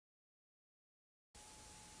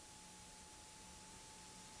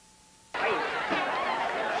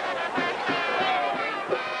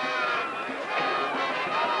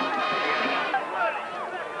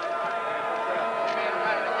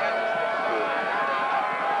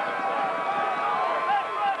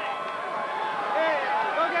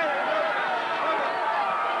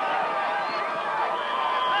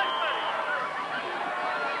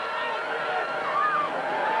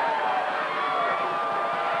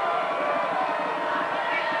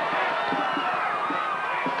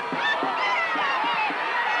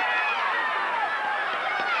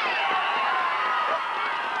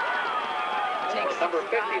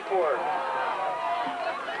24.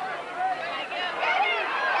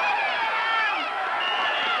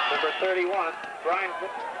 Number 31, Brian.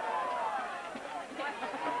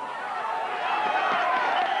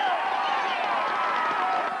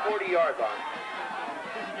 40-yard line.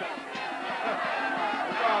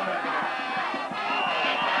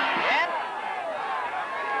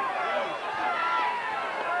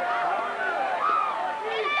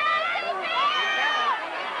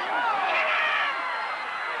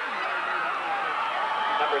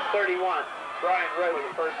 Number 31, Brian Rowe with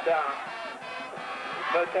the first down.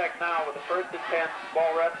 Vo-Tech now with the 1st and 10,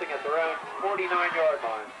 ball resting at their own 49-yard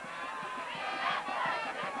line.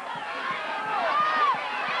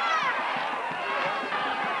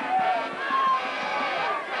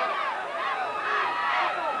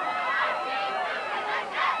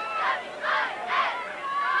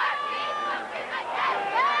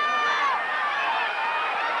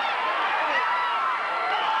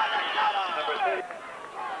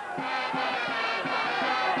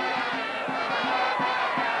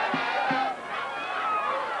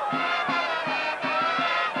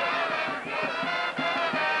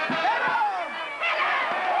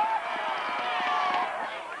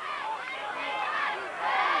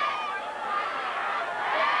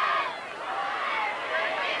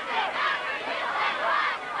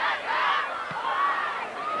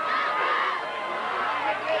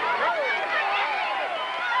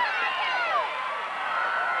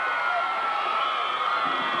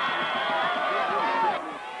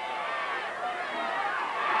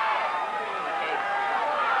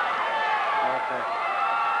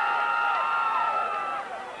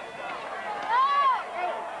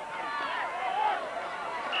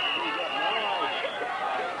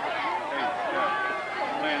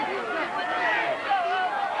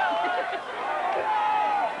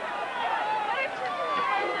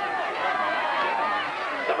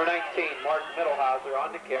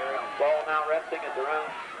 On the carry, ball now resting at their own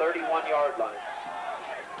 31-yard line.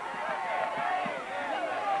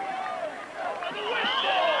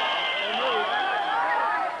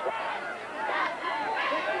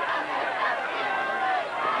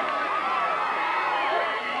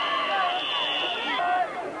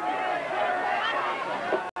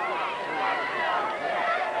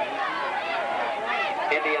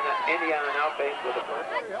 Indiana now faced with a first.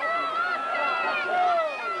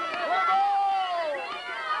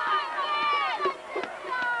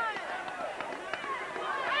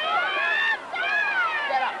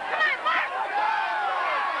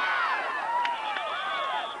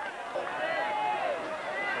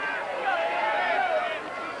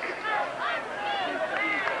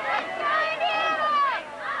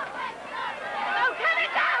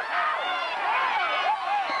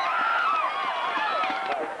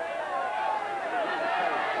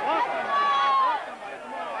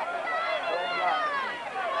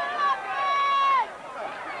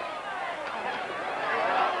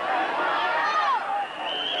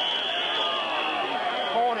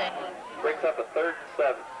 Brings up a 3rd and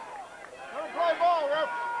 7. Play ball, ref.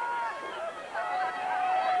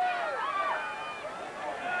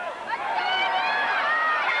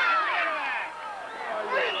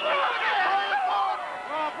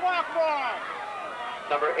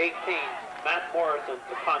 Number 18, Matt Morrison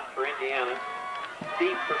to punt for Indiana.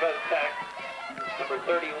 Deep for Vo-Tech. Number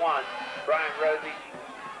 31, Brian Rosie.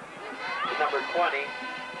 And number 20,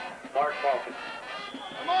 Mark Malkin.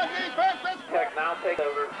 Come on, defense, let's go. Tech now takes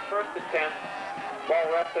over 1st and 10, ball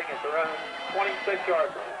resting at their own 26-yard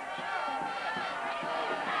line.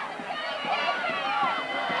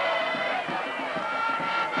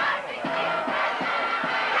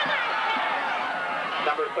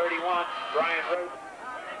 Number 31, Brian Rose.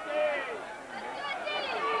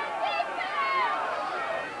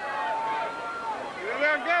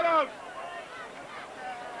 Get him!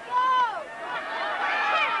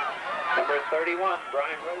 Number 31,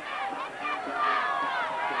 Brian Rose.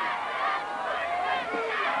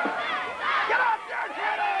 Get up there,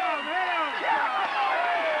 hit him!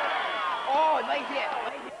 Oh, nice hit.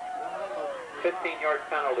 15-yard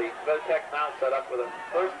penalty. Vo-Tech now set up with a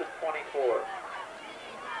 1st and 24.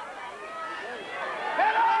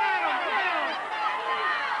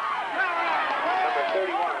 Number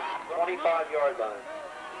 31, 25-yard line.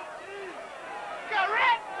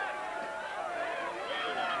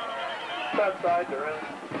 Outside their own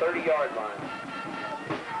 30-yard line.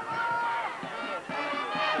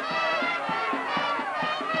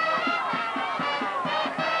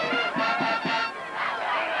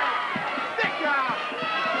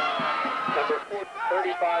 Number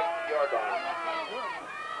 35-yard line.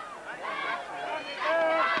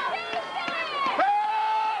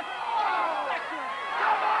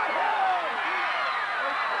 Come on!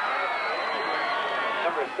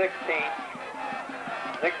 number 16,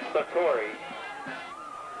 Nick Sartori.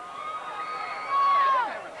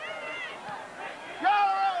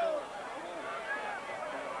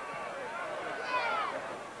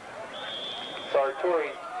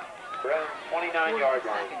 Sartori around 29-yard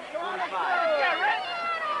line.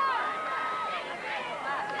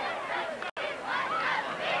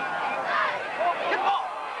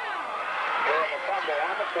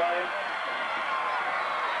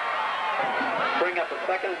 Bring up a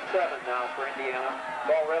 2nd and 7 now for Indiana.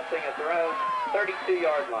 Ball resting at their own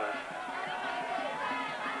 32-yard line.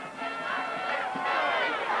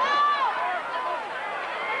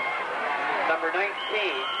 Number 19.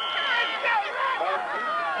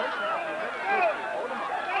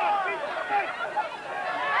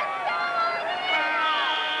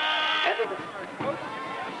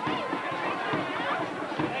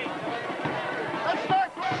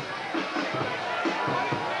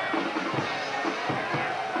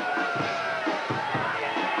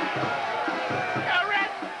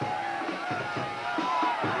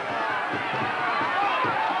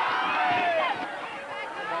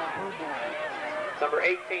 Number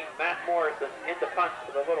 18, Matt Morrison, into punt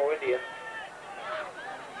for the Little Indians.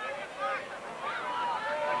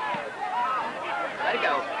 Let it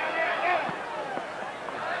go.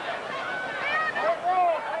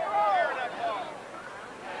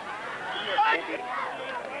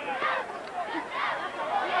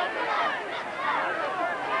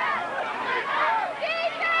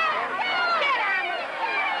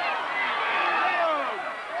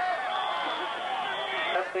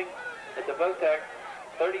 Testing at the Vo-Tech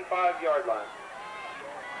 35-yard line.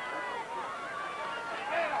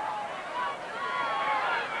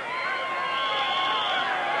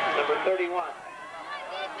 Number 31.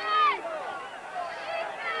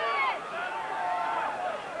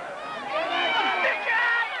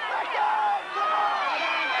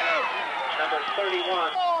 Number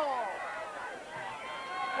 31.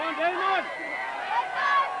 Come on, Damon!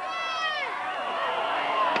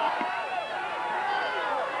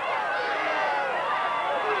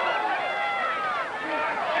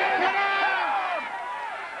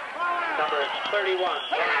 Number 31.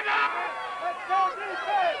 Let's go,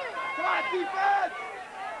 defense! Come on, defense!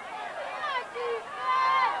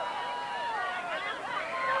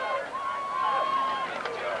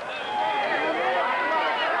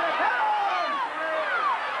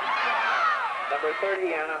 Number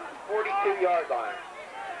 30, Anna, 42-yard line.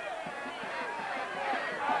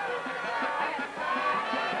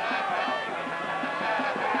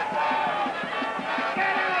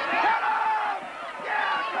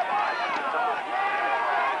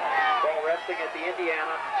 Ball resting at the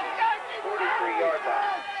Indiana 43-yard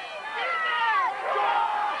line.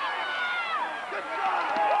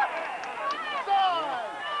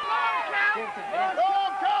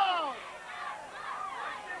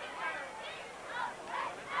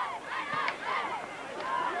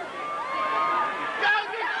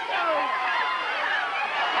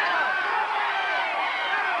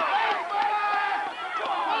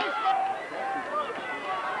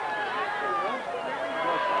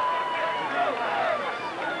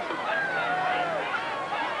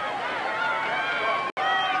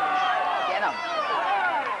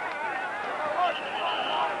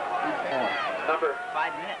 Number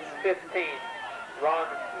 15, Ron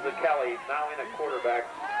Zucchelli, now in a quarterback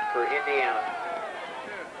for Indiana.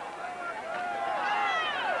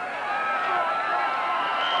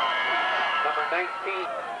 Number 19.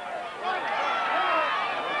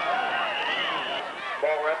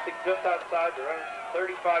 Ball resting just outside their own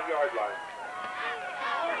 35-yard line.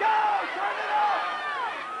 Go! Turn it up!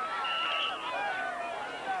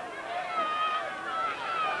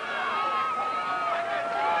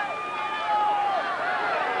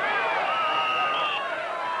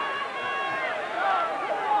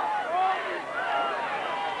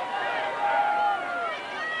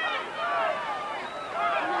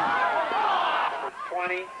 Number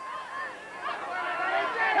 20.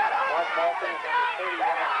 Mark Malton and number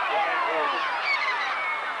 31, Ryan Wilson.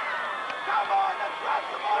 Come on, let's run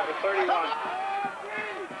some more! Number 31.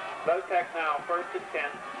 Vo-Tech now, 1st and 10.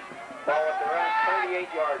 Ball at their own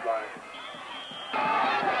 38-yard line.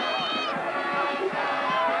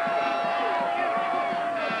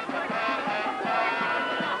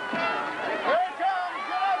 Here it comes!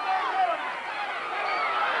 Get up there, get him!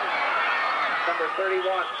 Number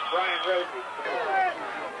 31, Brian Rosie.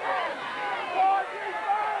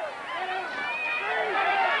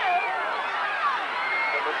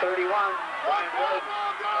 Number 31, Brian Rosie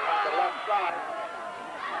on the left side.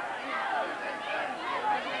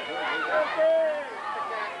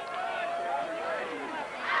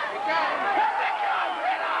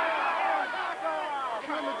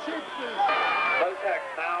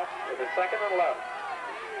 second and 11.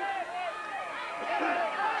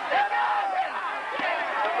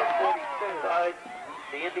 Number 42 side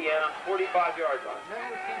the Indiana 45-yard line.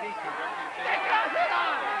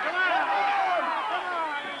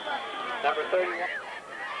 Number 31.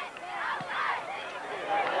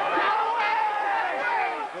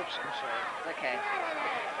 Oops, I'm sorry. Okay.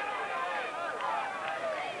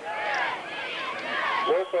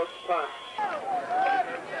 Wolf's punt.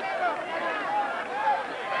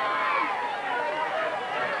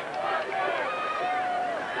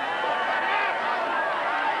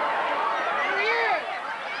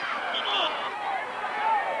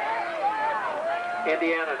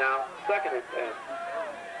 Indiana now, second and 10.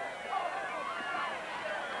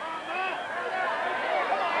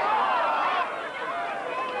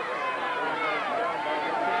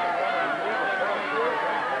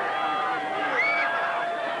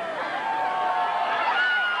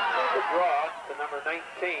 Number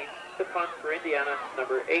 19, the punt for Indiana,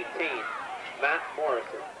 number 18, Matt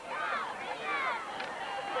Morrison.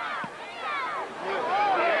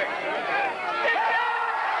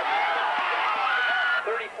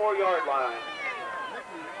 Yard line.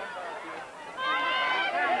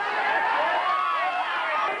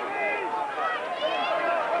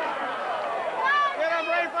 Get him,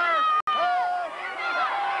 Rafer!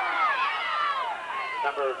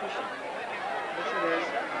 Number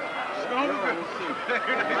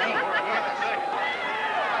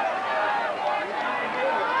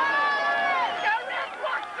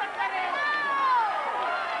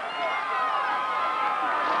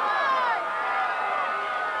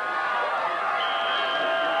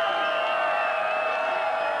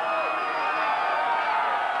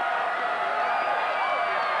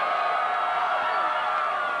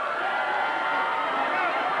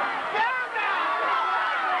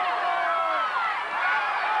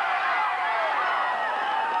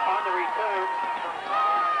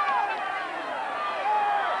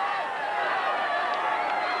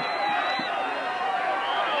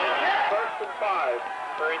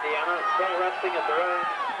Indiana, still resting at their own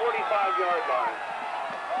 45-yard line.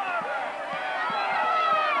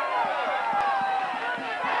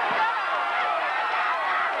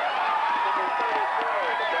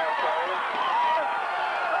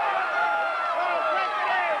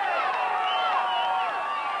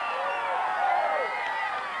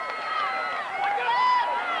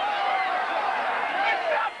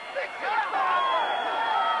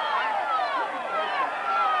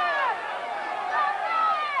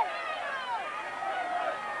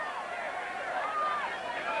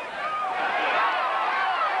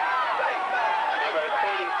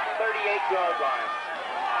 Yard line.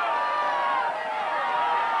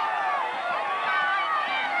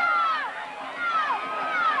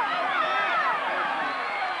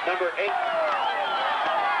 Number 8.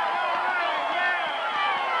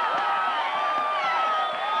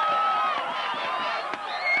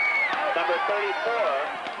 Number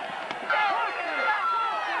 34.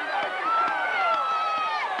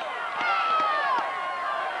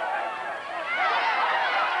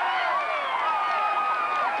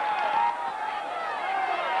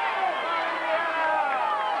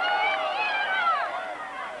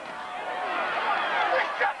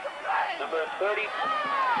 Number 30.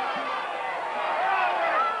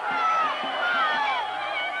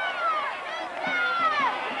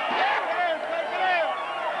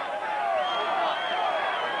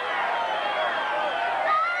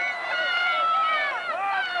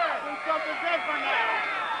 Something different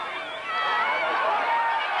now.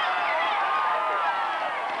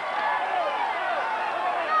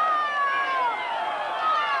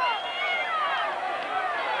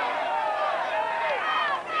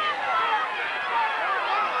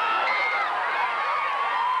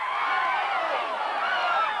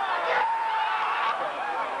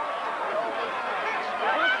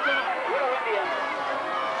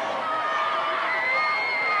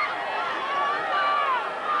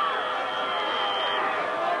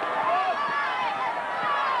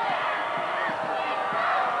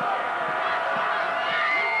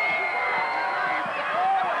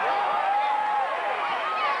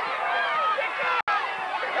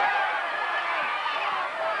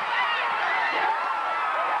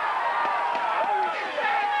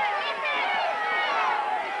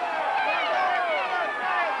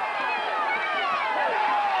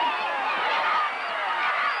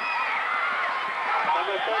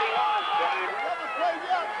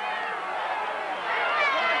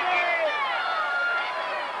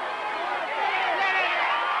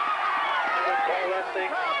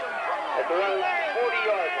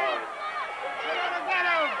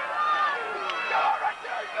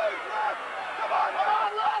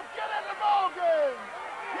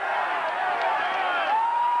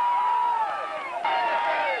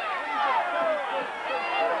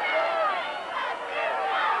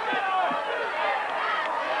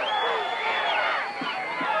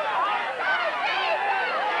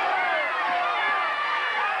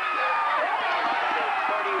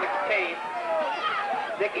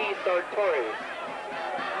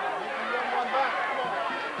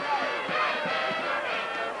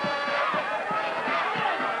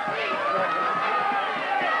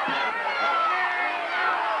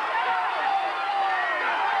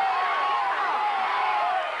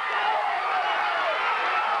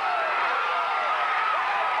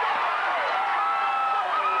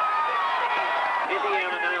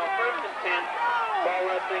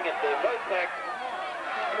 running at the Vo-Tech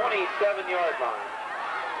 27-yard line.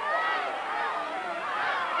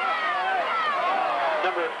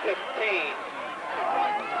 Number 15.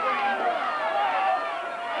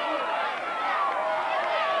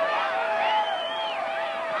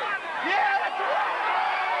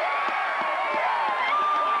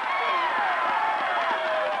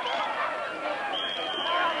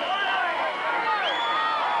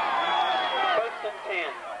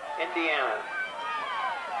 Indiana.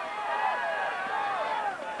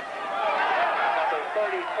 Number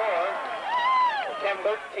 34,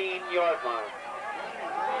 13-yard line.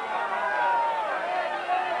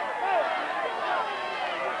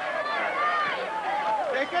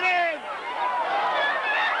 Take it in!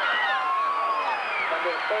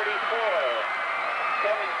 Number 34,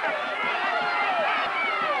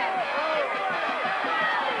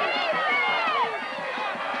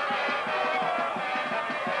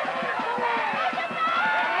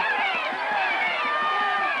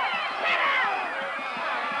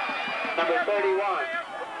 Number 31.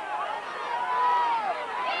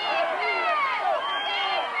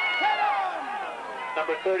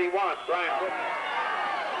 Number 31, Brian Whitman.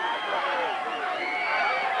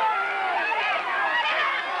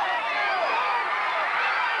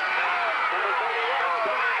 Number 31,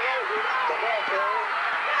 Brian Rosie, the ball carrier.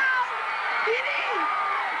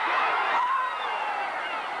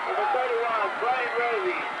 Number 31, Brian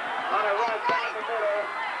Rosie, on a run down the middle,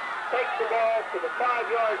 takes the ball to the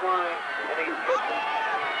 5-yard line, and he's pitching.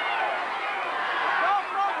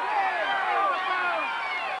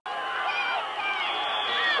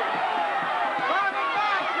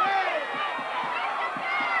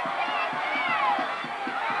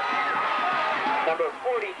 Number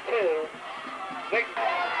 42, Vic,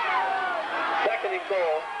 second and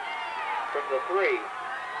goal from the 3.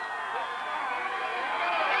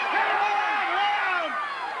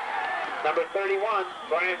 Number 31,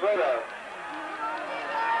 Brian Roto.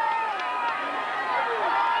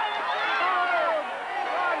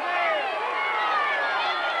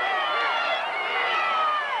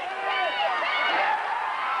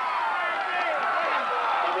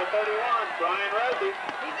 Number 31, Brian Rosie.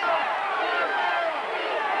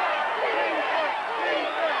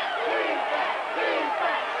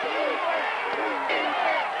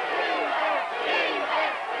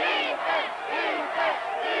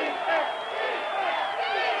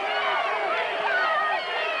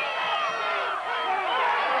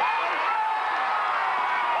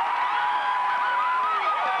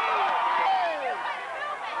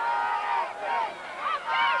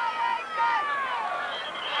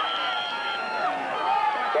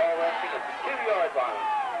 Ball resting at the 2-yard line.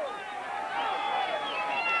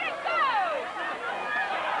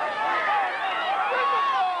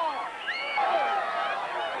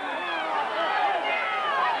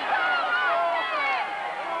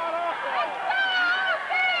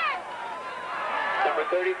 Number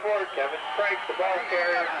 34, Kevin Frank, the ball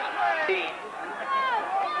carrier, team.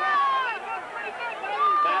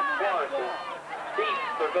 Matt Morrison, deep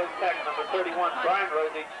for Vo-Tech, number 31, Brian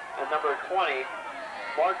Rosie, and number 20,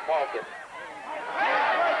 Mark Malkin.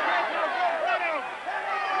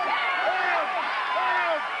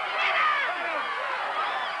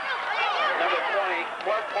 Number 20,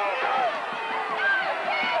 Mark Malkin.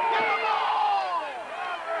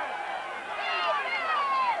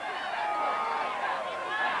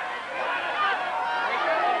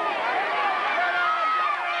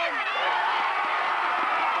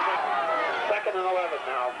 Second and 11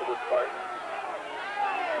 now for the Spartans.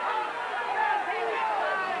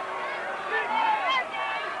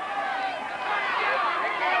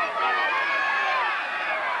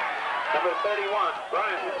 Number 31,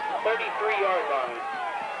 Brian, 33-yard line.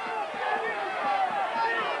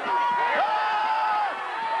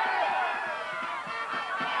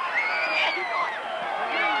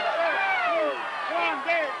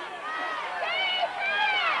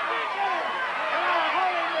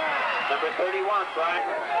 Number 31, Brian.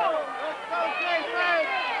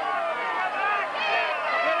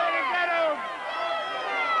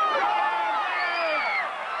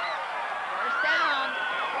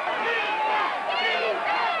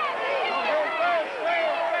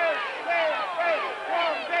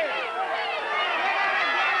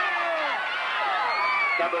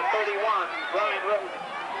 Number 31, Brian Rose.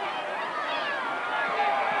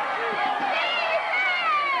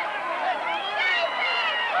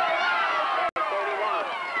 Number 31,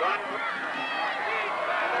 Brian.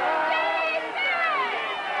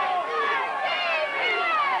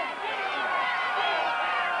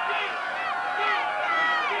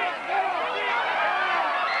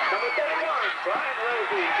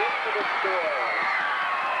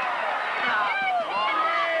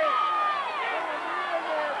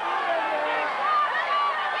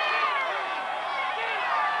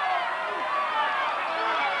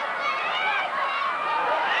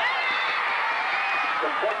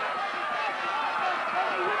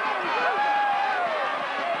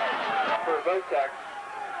 Vo-Tech.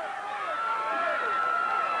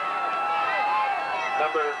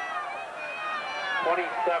 Number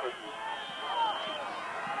 27.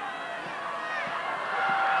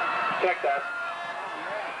 Check that.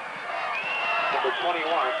 Number 21.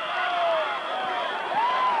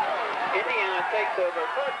 Indiana takes over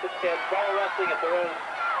first and 10, ball wrestling at their own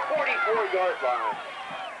 44-yard line.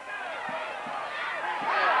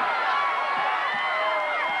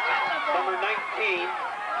 Number 19.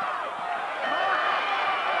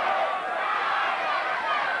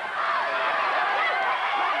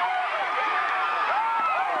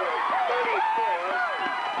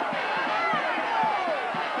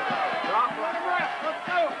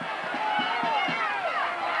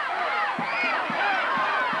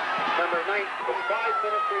 Number 9, with 5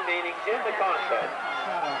 minutes remaining in the contest.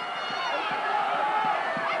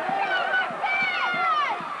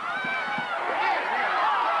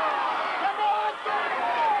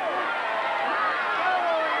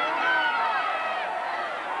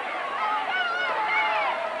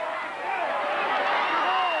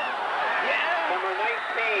 Number 19.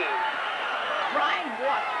 Brian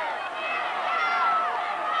what?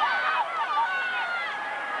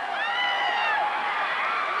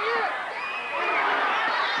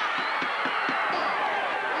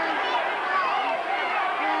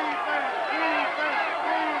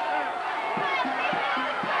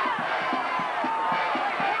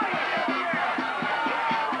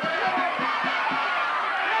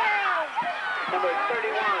 Number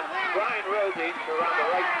 31, Brian Rosage around the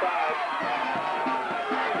right side.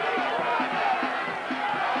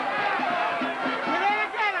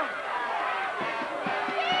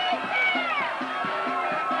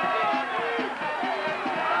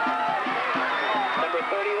 Number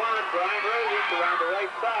 31, Brian Rosage around the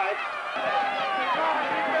right side.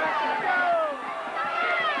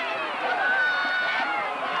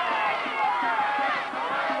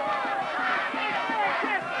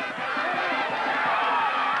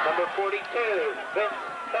 Number 42, Vince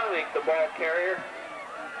Koenig, the ball carrier.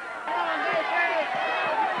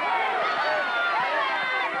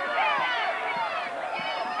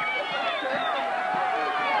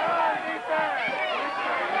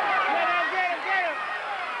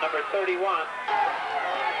 Number 31.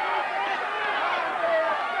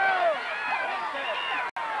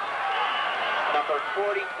 Number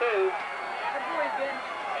 42,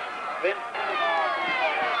 Vince.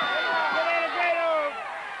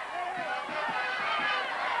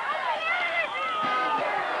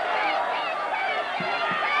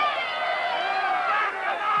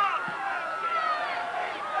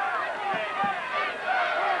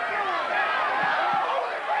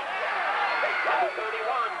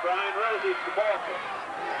 Brian Rosage, the ball kick.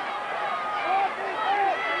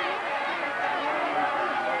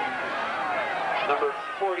 Number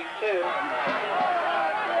 42.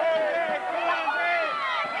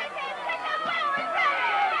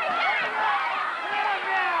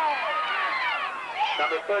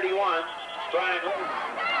 Number 31, Brian Rosage.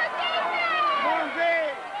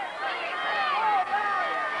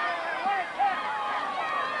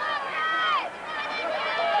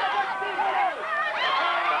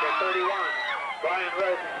 Brian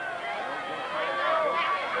Rosage.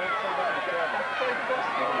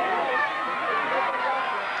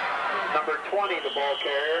 Number 20, the ball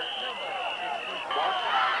carrier.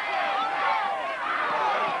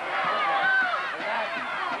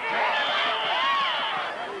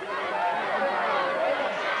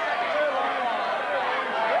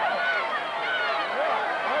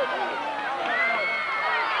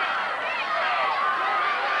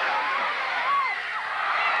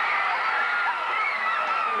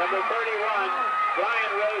 Number 31,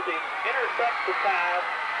 Brian Rosage, intercepts the pass.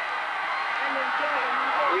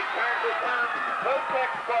 Returns it down. Vo-Tech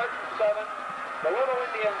Spartans 7, the Little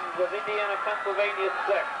Indians of Indiana, Pennsylvania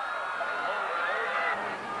 6.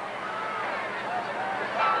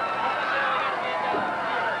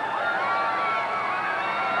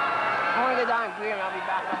 I want to go down and clear and I'll be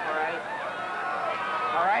back up, all right?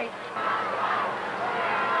 All right?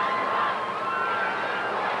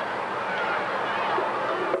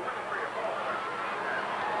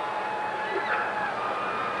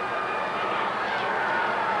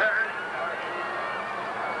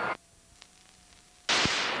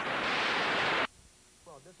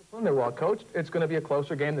 They're well coached. It's going to be a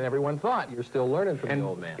closer game than everyone thought. You're still learning from the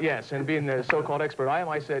old man. Yes, and being the so-called expert I am,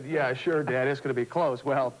 I said, yeah, sure, Dad, it's going to be close.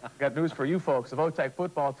 Well, got news for you folks. The Vo-Tech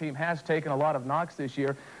football team has taken a lot of knocks this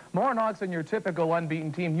year. More knocks than your typical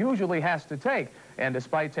unbeaten team usually has to take. And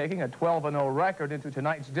despite taking a 12-0 record into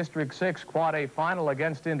tonight's District 6 Quad A final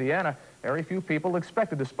against Indiana, very few people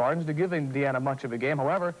expected the Spartans to give Indiana much of a game.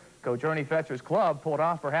 However, Coach Ernie Fetzer's club pulled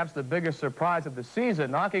off perhaps the biggest surprise of the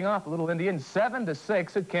season, knocking off the Little Indians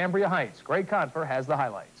 7-6 at Cambria Heights. Greg Confer has the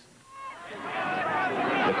highlights.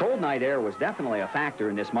 The cold night air was definitely a factor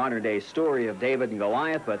in this modern-day story of David and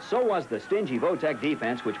Goliath, but so was the stingy Vo-Tech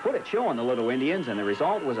defense, which put a chill on the Little Indians, and the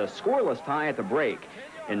result was a scoreless tie at the break.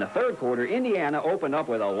 In the third quarter, Indiana opened up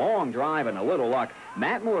with a long drive and a little luck.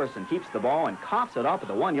 Matt Morrison keeps the ball and coughs it up at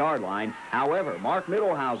the 1-yard line. However, Mark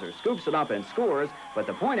Middlehauser scoops it up and scores, but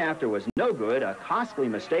the point after was no good, a costly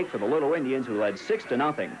mistake for the Little Indians, who led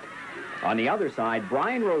 6-0. On the other side,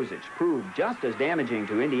 Brian Rosich proved just as damaging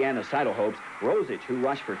to Indiana's title hopes. Rosich, who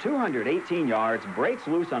rushed for 218 yards, breaks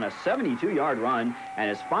loose on a 72-yard run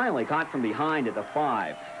and is finally caught from behind at the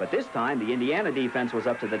 5. But this time, the Indiana defense was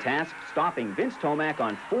up to the task, stopping Vince Tomac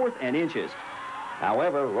on 4th and inches.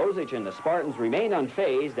 However, Rosich and the Spartans remained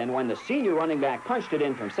unfazed, and when the senior running back punched it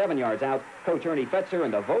in from 7 yards out, Coach Ernie Fetzer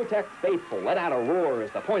and the Vo-Tech faithful let out a roar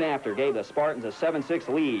as the point after gave the Spartans a 7-6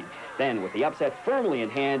 lead. Then, with the upset firmly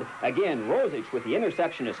in hand, again Rosich with the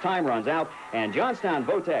interception as time runs out, and Johnstown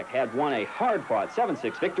Vo-Tech had won a hard-fought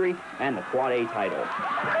 7-6 victory and the Quad A title.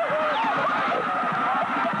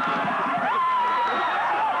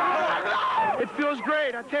 It feels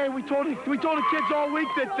great. I tell you, we told the kids all week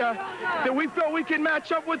that we felt we could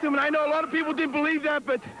match up with them, and I know a lot of people didn't believe that,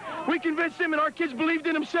 but we convinced them, and our kids believed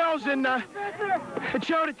in themselves, and it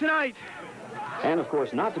showed it tonight. And, of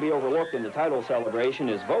course, not to be overlooked in the title celebration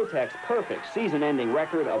is Vo-Tech's perfect season-ending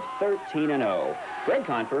record of 13-0. Greg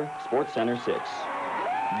Confer, Sports Center 6.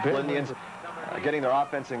 Indians getting their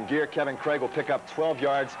offense in gear. Kevin Craig will pick up 12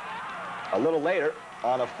 yards a little later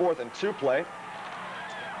on a 4th and 2 play.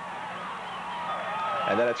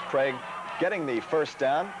 And then it's Craig getting the first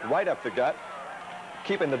down right up the gut,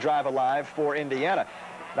 keeping the drive alive for Indiana.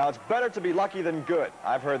 Now, it's better to be lucky than good.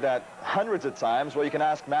 I've heard that hundreds of times. Well, you can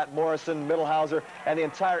ask Matt Morrison, Middlehauser, and the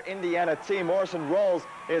entire Indiana team. Morrison rolls,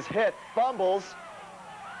 is hit, fumbles,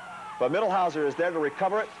 but Middlehauser is there to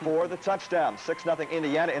recover it for the touchdown. 6-0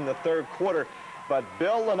 Indiana in the third quarter. But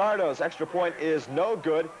Bill Leonardo's extra point is no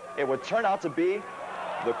good. It would turn out to be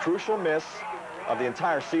the crucial miss of the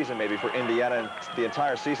entire season, maybe, for Indiana, and the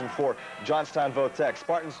entire season for Johnstown Vo-Tech.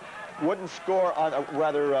 Spartans wouldn't score on,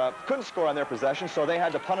 couldn't score on their possession, so they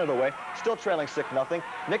had to punt it away, still trailing 6-0.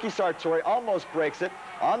 Nicky Sartori almost breaks it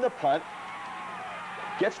on the punt,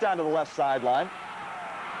 gets down to the left sideline,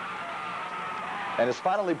 and is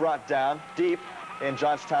finally brought down deep in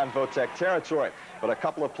Johnstown Vo-Tech territory. But a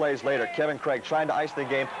couple of plays later, Kevin Craig, trying to ice the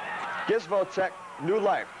game, gives Vo-Tech new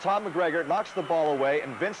life. Tom McGregor knocks the ball away,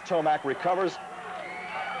 and Vince Tomac recovers.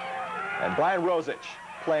 And Brian Rosich,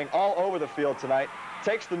 playing all over the field tonight,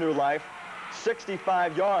 takes the new life,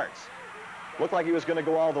 65 yards. Looked like he was going to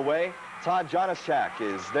go all the way. Todd Janaszak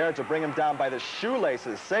is there to bring him down by the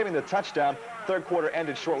shoelaces, saving the touchdown. Third quarter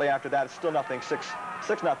ended shortly after that. It's still nothing,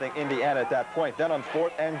 6-0 Indiana at that point. Then on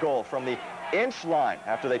 4th and goal from the inch line,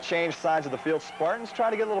 after they changed sides of the field, Spartans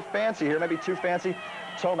trying to get a little fancy here, maybe too fancy.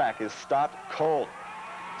 Tomac is stopped cold.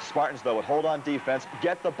 Spartans, though, would hold on defense,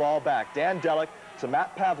 get the ball back. Dan Delick to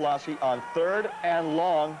Matt Pavlovsky on 3rd and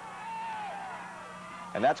long.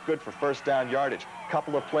 And that's good for first down yardage.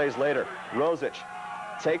 Couple of plays later, Rosich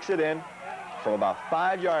takes it in from about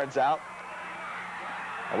 5 yards out.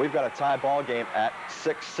 And we've got a tie ball game at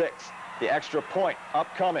 6-6. The extra point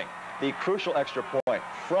upcoming. The crucial extra point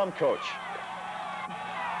from Coach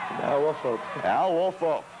Al Wolfo. Al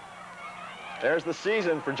Wolfo. There's the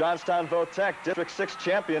season for Johnstown Vo-Tech, District 6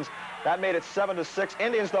 champions. That made it 7-6.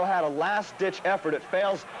 Indians, though, had a last-ditch effort. It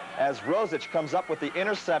fails as Rosich comes up with the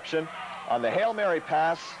interception on the Hail Mary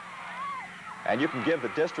pass. And you can give the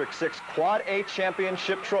District 6 Quad A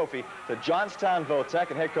championship trophy to Johnstown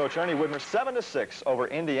Vo-Tech and head coach Ernie Widmer, 7-6 over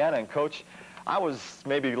Indiana. And, Coach, I was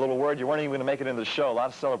maybe a little worried you weren't even going to make it into the show. A lot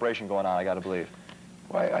of celebration going on, I got to believe.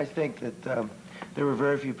 Well, I think that there were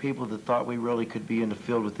very few people that thought we really could be in the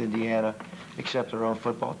field with Indiana, except our own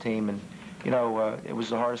football team. And, you know, it was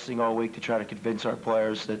the hardest thing all week to try to convince our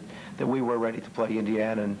players that we were ready to play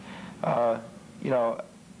Indiana. And, you know,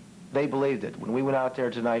 they believed it. When we went out there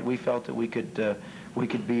tonight, we felt that we could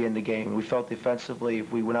be in the game. We felt defensively,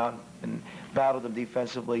 if we went out and battled them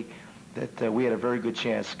defensively, that we had a very good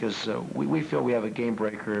chance, because we feel we have a game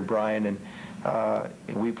breaker in Brian, and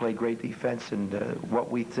we played great defense, and what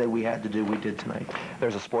we said we had to do, we did tonight.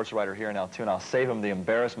 There's a sports writer here now, too, and I'll save him the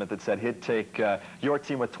embarrassment that said he'd take your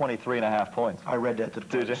team with 23.5 points. I read that to the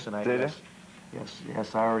players tonight. Did you? Yes,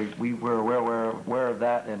 we were aware of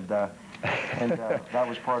that, and that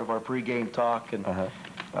was part of our pregame talk, and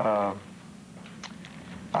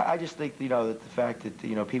I just think, you know, that the fact that,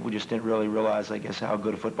 you know, people just didn't really realize, I guess, how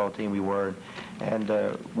good a football team we were.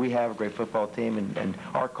 And we have a great football team, and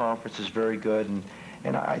our conference is very good.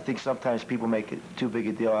 And I think sometimes people make it too big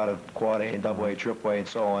a deal out of quad A and double A, triple A, and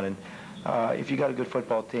so on. And if you got a good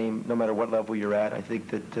football team, no matter what level you're at, I think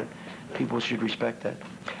that people should respect that.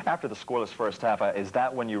 After the scoreless first half, is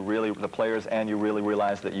that when you really, the players and you really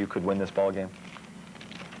realized that you could win this ball game?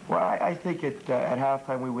 Well, I think at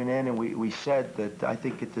halftime we went in and we said that I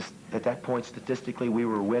think at that point statistically we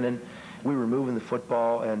were winning. We were moving the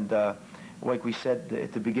football, and like we said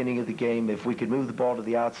at the beginning of the game, if we could move the ball to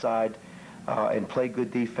the outside and play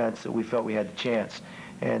good defense, we felt we had the chance.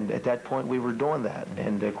 And at that point we were doing that.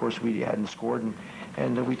 And of course we hadn't scored,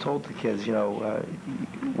 and we told the kids, you know,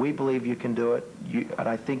 we believe you can do it, and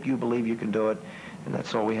I think you believe you can do it, and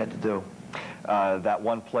that's all we had to do. That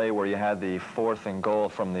one play where you had the 4th and goal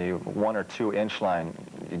from the 1 or 2 inch line,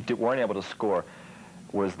 you weren't able to score.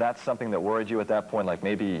 Was that something that worried you at that point? Like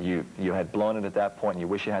maybe you had blown it at that point and you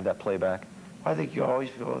wish you had that play back? I think you always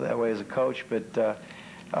feel that way as a coach, but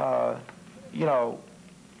you know,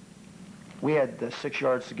 we had 6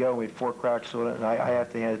 yards to go, and we had 4 cracks on it, and I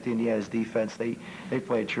have to hand it to Indiana's defense. They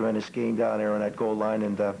played a tremendous game down there on that goal line,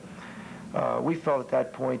 and we felt at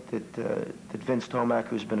that point that Vince Tomac,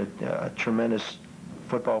 who's been a tremendous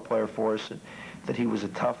football player for us, that he was a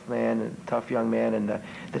tough man, a tough young man, and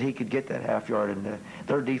that he could get that half yard. And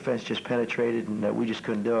their defense just penetrated, and we just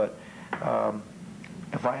couldn't do it.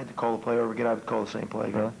 If I had to call the play over again, I would call the same play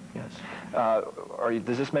again. Really? Yes.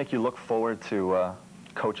 Does this make you look forward to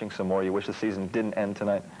coaching some more? You wish the season didn't end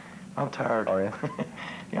tonight? I'm tired. Are you?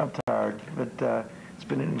 Yeah, I'm tired, but it's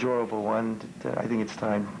been an enjoyable one. I think it's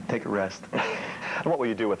time to take a rest. And what will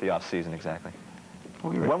you do with the off season exactly?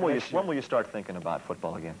 When will you start thinking about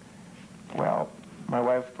football again? Well, my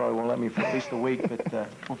wife probably won't let me for at least a week, but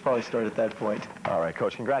we'll probably start at that point. All right,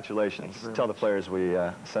 Coach, congratulations. Tell the players we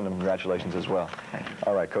send them congratulations as well. Thank you.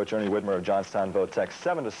 All right, Coach Ernie Widmer of Johnstown Vo-Tech,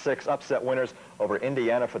 7-6 upset winners over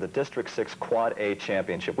Indiana for the District 6 Quad A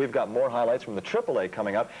Championship. We've got more highlights from the AAA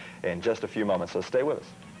coming up in just a few moments, so stay with us.